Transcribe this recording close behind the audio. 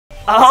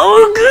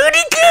Oh,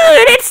 goody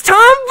good! It's time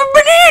for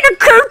banana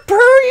Cooper!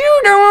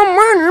 You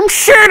know I'm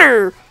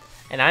Shitter!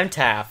 And I'm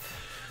Taff.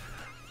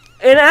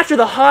 And after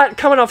the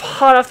coming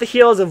hot off the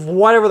heels of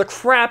whatever the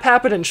crap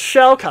happened in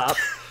Shell Cup,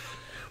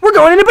 we're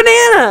going into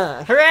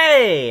banana!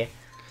 Hooray!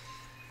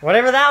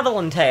 Whatever that'll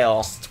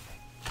entail.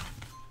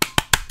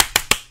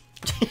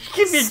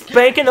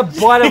 Spanking the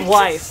butt of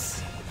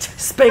life.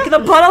 Spanking the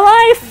butt of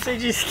life?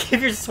 Did you just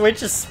give your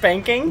Switch a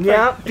spanking?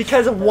 Yeah,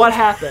 because of what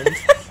happened.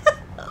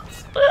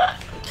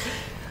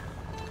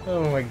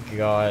 Oh my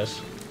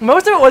gosh.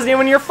 Most of it wasn't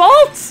even your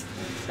fault!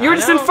 You were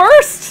just in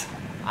first!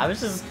 I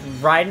was just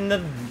riding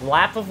the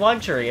lap of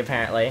luxury,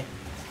 apparently.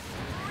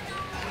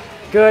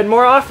 Good,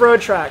 more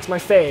off-road tracks, my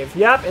fave.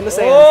 Yep, in the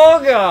sand.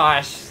 Oh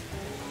gosh.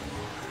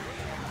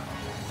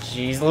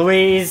 Jeez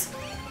Louise.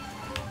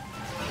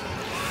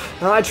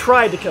 I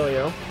tried to kill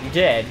you. You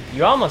did.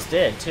 You almost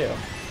did, too.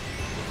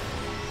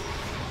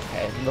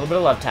 Okay, a little bit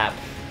of love tap.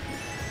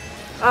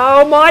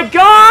 Oh my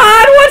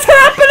god! What's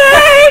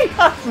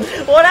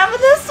happening?! What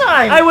happened this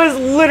time? I was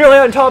literally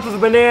on top of a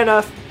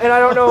banana, and I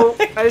don't know.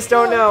 I just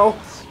don't know.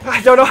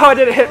 I don't know how it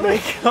didn't hit me.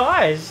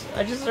 Gosh,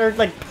 I just heard,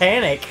 like,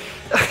 panic.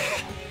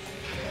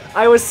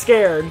 I was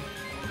scared.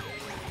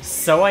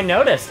 So I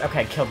noticed.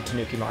 Okay, killed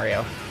Tanuki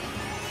Mario.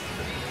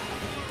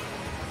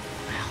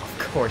 Well, of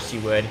course you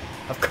would.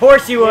 Of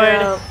course you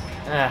would!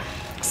 Yeah.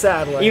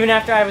 Sadly. Even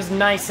after I was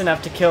nice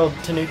enough to kill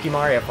Tanuki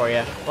Mario for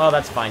you. Well,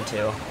 that's fine,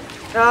 too.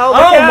 Oh,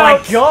 oh my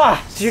my god!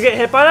 Did you get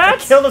hit by that? I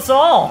killed us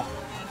all!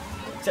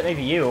 Except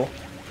maybe you.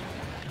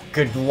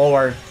 Good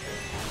lord.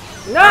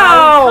 No!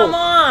 Oh, come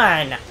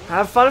on!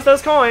 Have fun with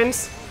those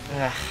coins.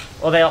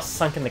 Well, they all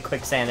sunk in the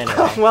quicksand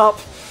anyway. Well,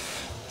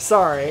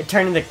 sorry. It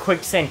turned into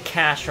quicksand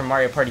cash from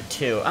Mario Party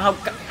 2. Oh,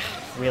 god.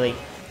 Really?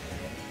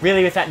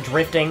 Really with that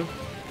drifting?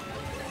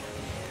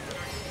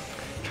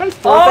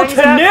 Oh,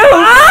 Tanuki!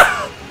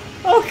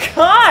 Oh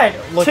god!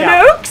 Look Tanukes?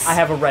 out. I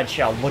have a red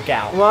shell. Look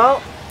out.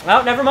 Well.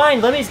 Oh, never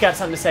mind. Lemmy's got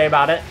something to say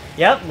about it.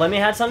 Yep, Lemmy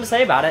had something to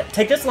say about it.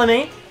 Take this,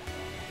 Lemmy.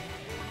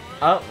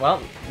 Oh, well,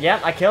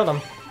 yeah, I killed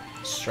him.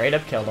 Straight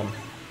up killed him.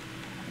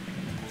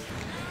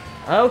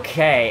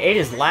 Okay, it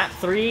is lap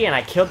 3, and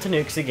I killed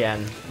Tanukes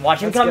again.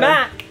 Watch him come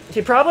back.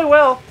 He probably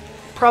will.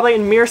 Probably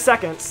in mere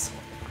seconds.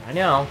 I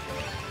know.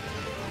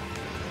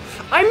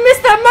 I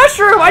missed that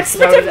mushroom! I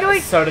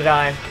specifically... So did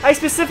I. I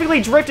specifically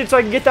drifted so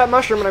I could get that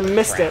mushroom, and I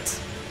missed it.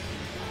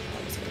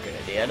 That wasn't a good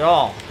idea at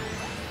all.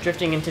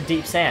 Drifting into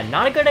deep sand.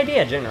 Not a good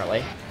idea,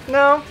 generally.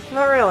 No,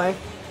 not really.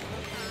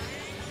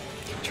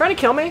 Trying to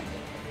kill me?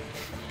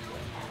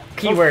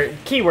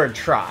 Keyword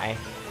try.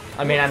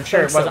 I mean, I'm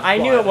sure it wasn't. I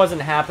knew it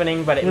wasn't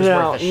happening, but it was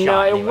worth a shot.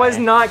 No, it was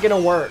not gonna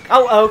work.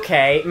 Oh,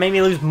 okay. Made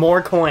me lose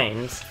more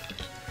coins.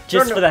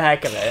 Just for the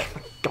heck of it.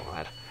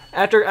 God.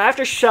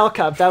 After Shell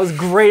Cup, that was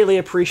greatly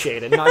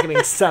appreciated, not getting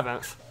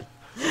 7th.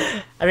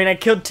 I mean, I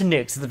killed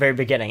Tanukes at the very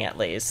beginning, at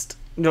least.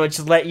 Which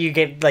let you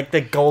get, like,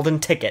 the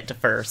golden ticket to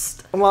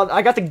first. Well,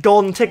 I got the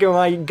golden ticket when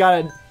I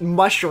got a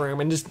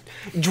mushroom and just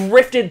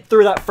drifted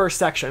through that first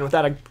section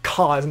without a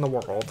cause in the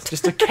world.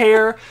 Just a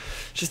care,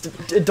 just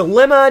a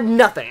dilemma,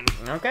 nothing.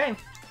 Okay.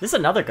 This is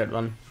another good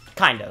one.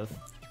 Kind of.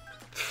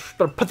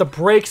 Better put the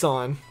brakes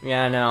on.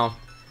 Yeah, I know.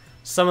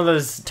 Some of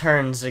those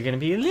turns are gonna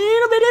be a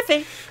little bit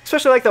iffy.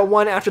 Especially like the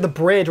one after the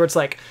bridge where it's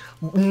like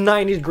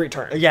 90-degree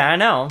turn. Yeah, I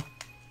know.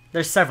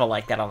 There's several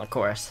like that on the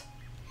course.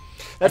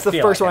 That's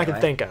the first one I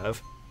can think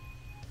of.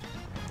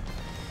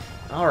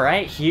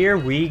 Alright, here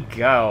we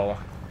go.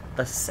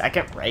 The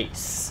second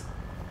race.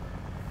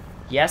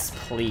 Yes,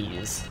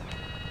 please.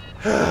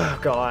 Oh,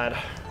 God.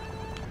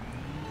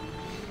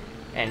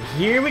 And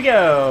here we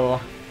go.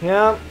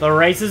 Yeah. The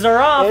races are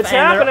off, It's and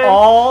happening. they're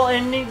all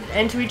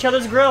into each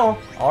other's grill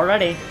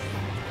already.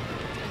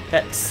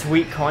 That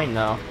sweet coin,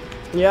 though.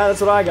 Yeah, that's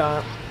what I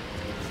got.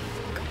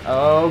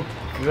 Oh,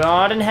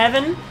 God in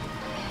heaven.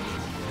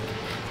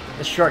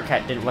 The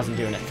shortcut wasn't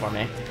doing it for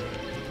me.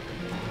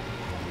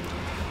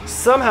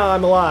 Somehow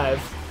I'm alive.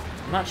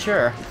 I'm not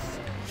sure.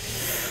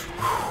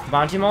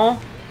 Monty Mole?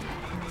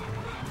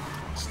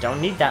 Just don't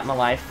need that in my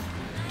life.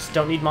 Just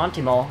don't need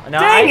Monty Mole. No,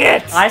 Dang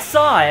it! I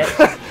saw it.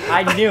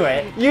 I knew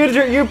it.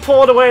 You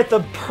pulled away at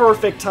the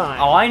perfect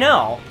time. Oh, I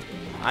know.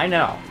 I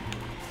know.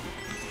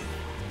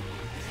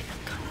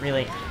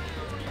 Really?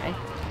 Okay.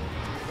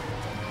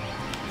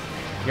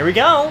 Here we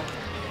go.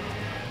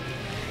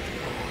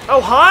 Oh,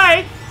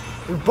 hi!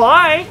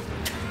 Bye!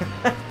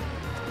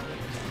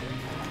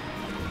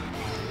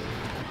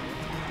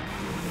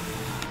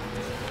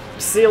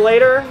 See you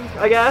later,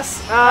 I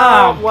guess.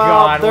 Oh, well,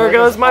 God. there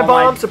goes my all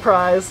bomb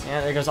surprise.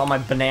 Yeah, there goes all my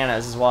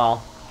bananas as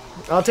well.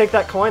 I'll take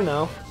that coin,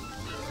 though.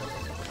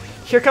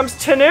 Here comes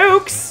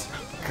Tanukes!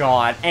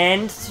 God,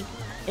 and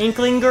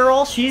Inkling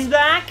Girl, she's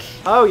back?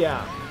 Oh,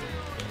 yeah.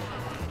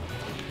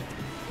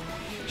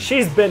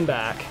 She's been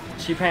back.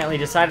 She apparently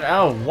decided,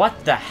 oh,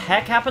 what the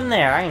heck happened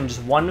there? I am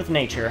just one with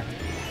nature.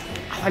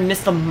 Oh, I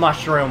missed the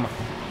mushroom.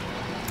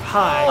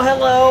 Hi. Oh,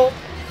 hello.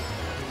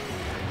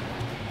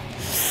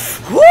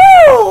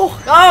 Woo!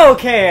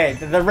 Okay,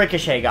 the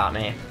ricochet got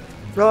me.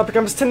 Well, up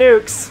comes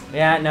Tanukes.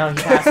 Yeah, no, he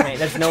passed me.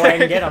 There's no way I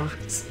can get him.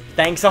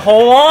 Thanks a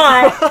whole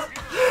lot.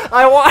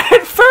 I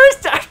wanted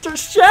first after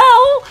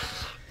Shell.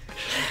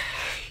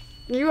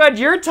 You had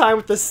your time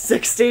with the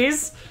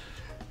 60s.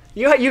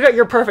 You got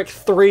your perfect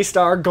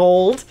 3-star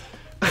gold.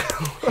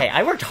 Hey,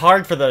 I worked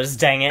hard for those,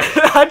 dang it.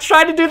 I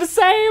tried to do the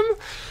same.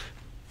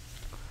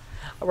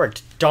 I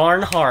worked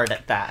darn hard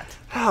at that.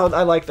 Oh,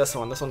 I like this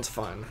one. This one's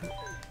fun.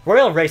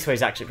 Royal Raceway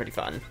is actually pretty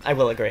fun. I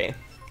will agree.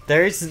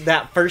 There's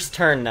that first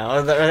turn,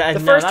 though. The no,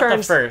 first not turn.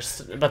 the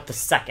first, but the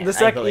second. The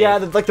second, yeah,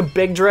 like the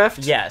big drift.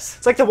 Yes.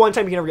 It's like the one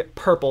time you can ever get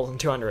purple in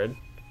 200.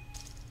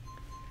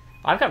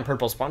 I've gotten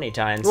purples plenty of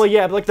times. Well,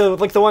 yeah, but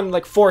like the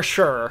one for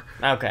sure.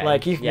 Okay.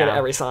 Like you can get it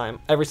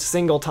every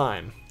single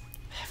time.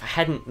 If I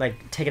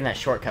hadn't taken that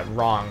shortcut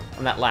wrong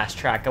on that last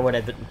track, I would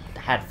have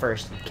had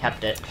first and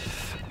kept it.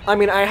 I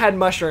mean, I had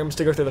mushrooms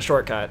to go through the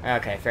shortcut.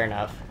 Okay, fair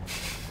enough.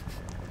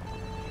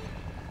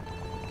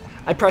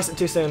 I pressed it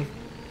too soon.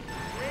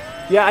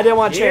 Yeah, I didn't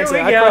want to chance it.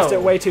 I pressed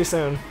it way too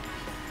soon.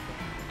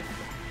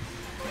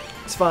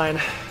 It's fine.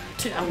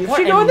 What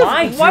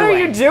are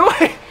you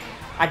doing?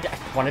 I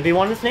want to be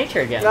one with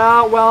nature again.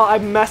 Ah, well, I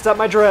messed up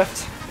my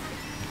drift.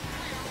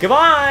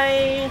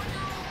 Goodbye!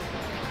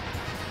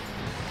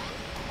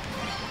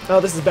 Oh,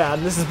 this is bad.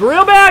 This is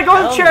real bad.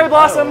 Go with cherry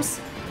blossoms.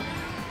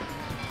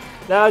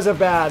 That was a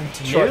bad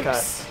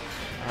shortcut.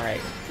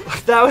 Alright.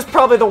 That was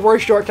probably the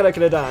worst shortcut I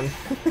could have done.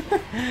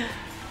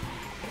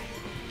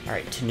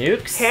 Alright,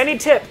 Tanukes. Handy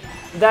tip.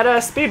 That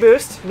speed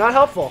boost, not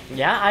helpful.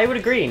 Yeah, I would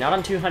agree. Not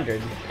on 200.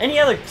 Any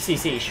other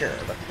CC, sure,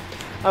 but...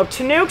 Oh,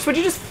 Tanukes, would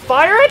you just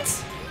fire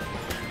it?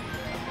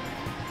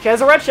 Okay,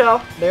 has a red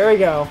shell. There we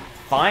go.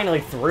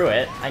 Finally threw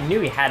it. I knew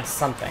he had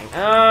something.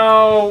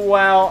 Oh,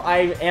 well,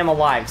 I am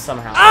alive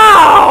somehow.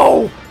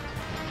 Ow!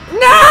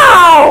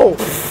 No!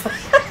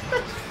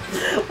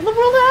 What in the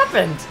world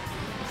happened?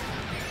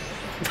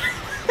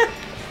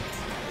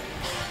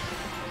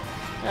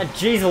 Oh,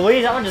 jeez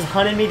Louise, that one just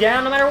hunted me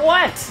down no matter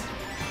what.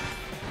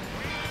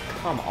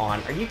 Come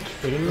on, are you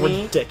kidding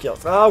me?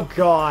 Ridiculous. Oh,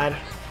 God.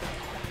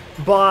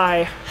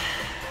 Bye.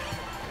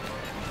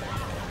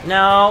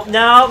 No,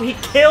 no, he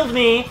killed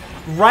me.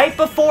 Right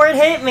before it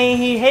hit me,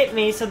 he hit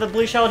me, so the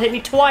blue shell hit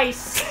me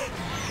twice.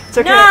 It's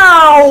okay.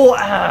 No!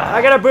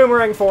 I got a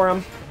boomerang for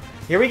him.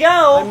 Here we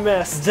go. I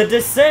missed. The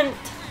descent.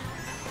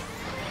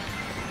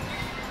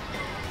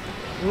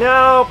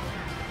 No.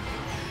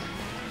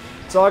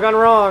 It's all gone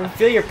wrong. I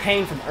feel your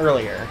pain from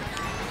earlier.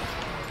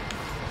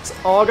 It's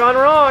all gone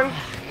wrong.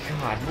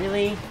 God,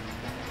 really?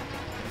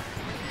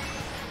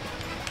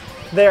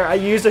 There, I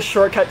used a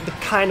shortcut the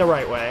kind of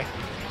right way.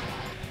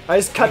 I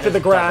just cut through the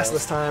grass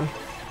this time.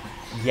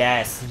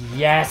 Yes,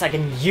 yes, I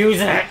can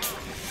use it.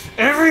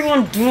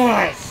 Everyone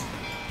does.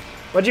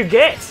 What'd you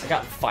get? I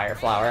got Fire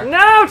Flower.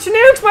 No,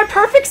 Tanukes, my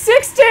perfect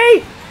 60!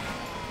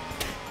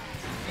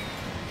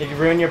 Did you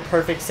ruin your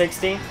perfect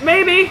 60?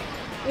 Maybe.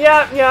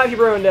 Yeah, you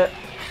ruined it.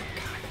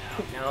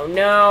 No,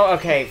 no.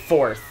 Okay,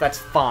 fourth. That's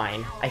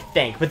fine, I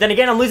think. But then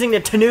again, I'm losing to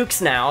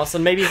Tanukes now, so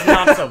maybe it's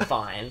not so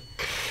fine.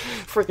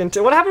 Freaking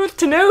what happened with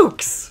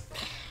Tanukes?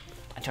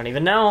 I don't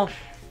even know.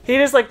 He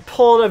just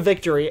pulled a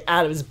victory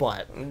out of his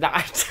butt.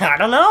 I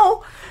don't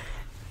know.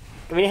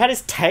 I mean, he had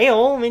his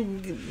tail. I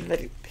mean,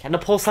 he had to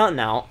pull something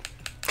out.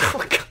 Oh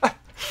my God.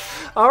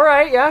 All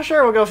right, yeah,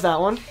 sure, we'll go with that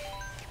one.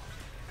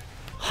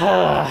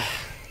 All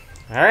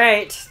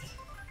right.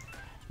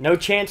 No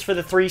chance for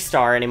the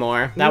 3-star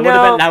anymore. That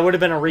would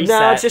have been a reset.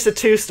 No, it's just a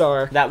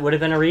 2-star. That would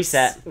have been a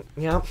reset.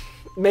 Yeah.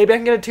 Maybe I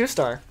can get a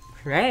 2-star.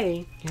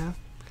 Hooray. Yeah.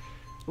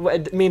 Well,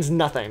 it means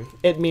nothing.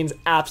 It means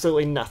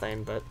absolutely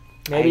nothing, but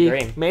maybe. I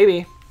agree.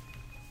 Maybe.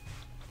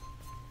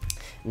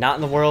 Not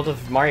in the world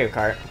of Mario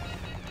Kart.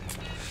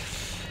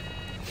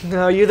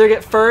 No, you either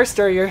get first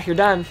or you're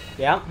done.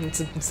 Yeah.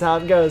 That's how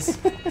it goes.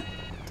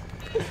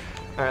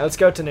 Alright, let's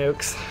go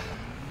Tanukes.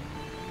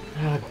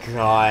 Oh,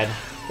 God.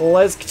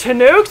 Let's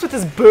Tanukes with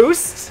his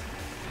boost.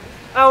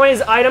 Oh, and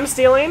his item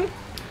stealing.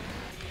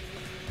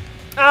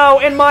 Oh,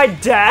 and my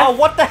death. Oh,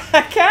 what the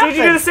heck happened? Did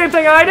you do the same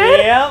thing I did?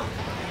 Yep.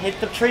 Hit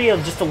the tree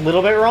just a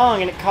little bit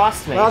wrong, and it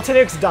cost me. Well,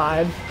 Tanukes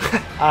died.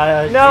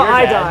 No,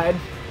 I died.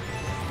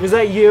 Was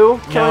that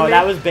you killing me? No,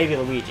 that was Baby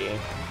Luigi.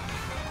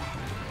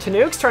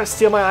 Tanukes trying to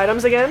steal my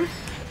items again?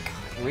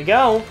 Here we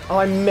go. Oh,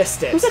 I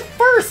missed it. Who's at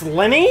first,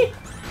 Lemmy?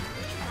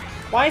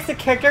 Why is the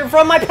character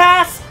from my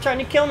past trying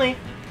to kill me?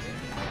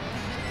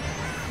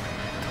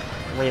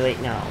 Really?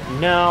 No.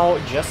 No,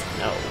 just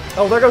no.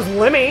 Oh, there goes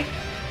Lemmy.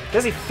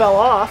 Guess he fell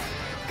off.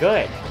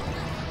 Good.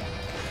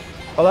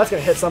 Oh, that's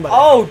gonna hit somebody.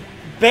 Oh,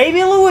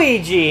 Baby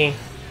Luigi.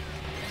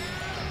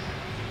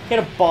 Hit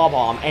a ball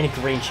bomb and a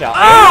green shell.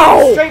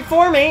 Ow! Straight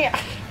for me.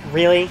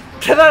 Really?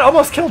 That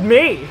almost killed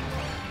me.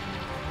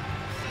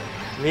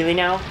 Really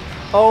now?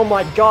 Oh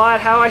my God,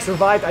 how I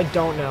survived, I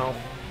don't know.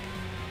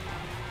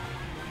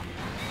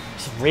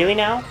 Really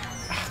now?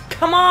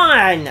 Come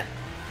on!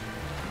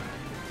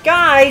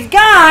 Guys!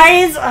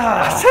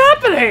 What's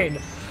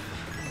happening?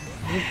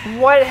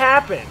 What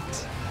happened?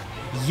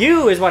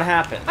 You is what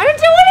happened. I didn't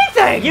do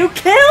anything! You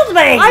killed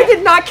me! I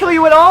did not kill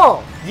you at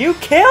all! You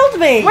killed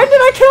me! When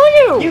did I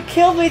kill you? You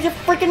killed me with your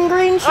freaking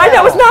green shell!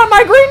 That was not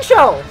my green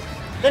shell!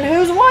 Then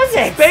whose was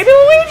it? Baby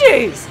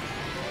Luigi's!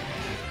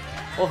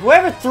 Well,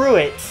 whoever threw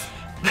it,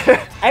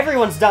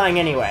 everyone's dying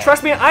anyway.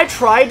 Trust me, I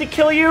tried to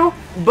kill you,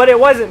 but it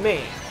wasn't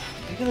me.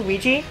 Baby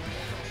Luigi?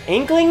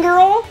 Inkling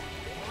Girl?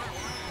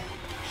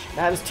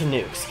 That was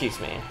Tanuke, excuse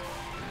me.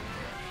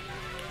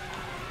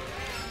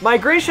 My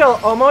green shell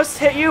almost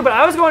hit you, but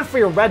I was going for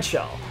your red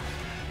shell.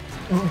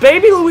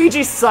 Baby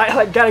Luigi's side,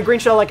 like, got a green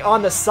shell like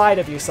on the side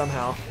of you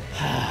somehow.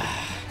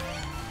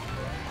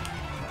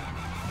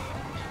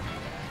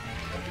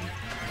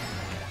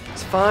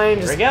 It's fine.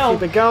 Just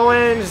keep it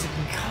going. Just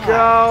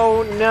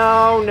go.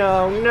 No,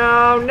 no,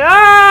 no,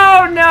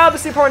 no, no! The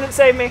super horn didn't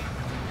save me.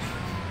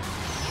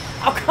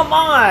 Oh, come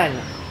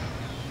on!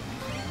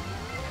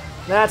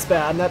 That's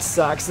bad. That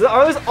sucks.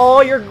 Are those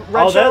all your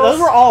red shells? Those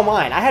were all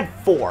mine. I had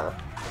 4.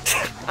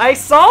 I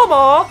saw them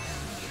all.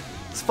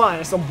 It's fine.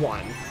 I still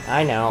won.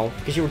 I know,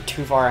 because you were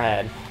too far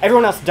ahead.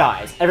 Everyone else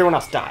dies. Everyone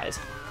else dies.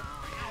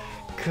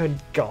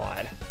 Good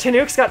God.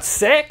 Tanuke's got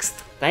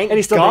 6th. Thank and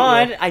he still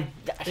God.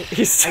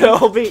 He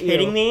still beat you. Are you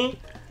kidding me?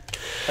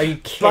 Are you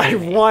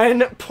kidding me? By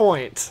 1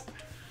 point.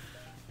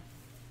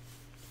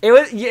 It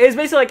was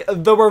basically like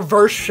the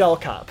reverse Shell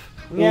Cup.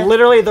 Yeah.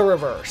 Literally the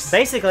reverse.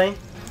 Basically.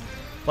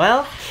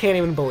 Well, can't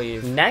even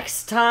believe.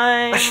 Next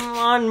time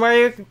on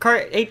Mario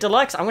Kart 8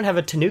 Deluxe, I'm gonna have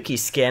a Tanuki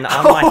skin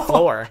on my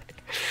floor.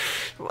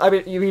 I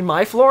mean, you mean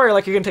my floor, or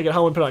like you're gonna take it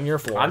home and put it on your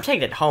floor? I'm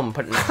taking it home and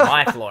putting it on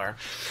my floor.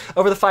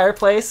 Over the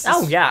fireplace?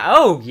 Oh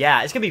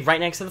yeah, it's gonna be right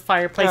next to the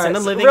fireplace in the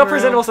living real room.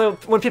 presentable, so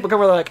when people come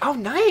over, they're like, oh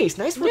nice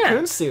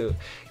raccoon suit.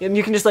 And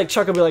you can just like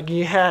chuckle and be like,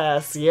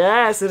 yes,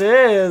 it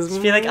is.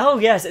 Just be like, oh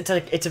yes, it's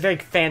a very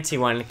fancy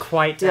one,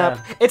 quite... Yep,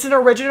 it's an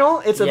original,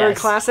 it's a very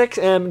classic,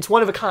 and it's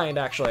one of a kind,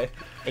 actually.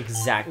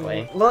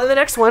 Exactly. Well, in the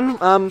next one,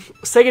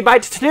 say goodbye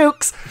to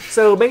Tanukes.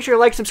 So make sure to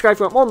like, subscribe if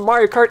you want more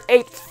Mario Kart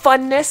 8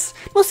 funness.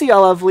 We'll see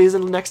y'all lovelies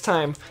in the next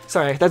time.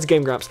 Sorry, that's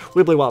Game Grumps.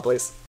 Wibbly wobblies.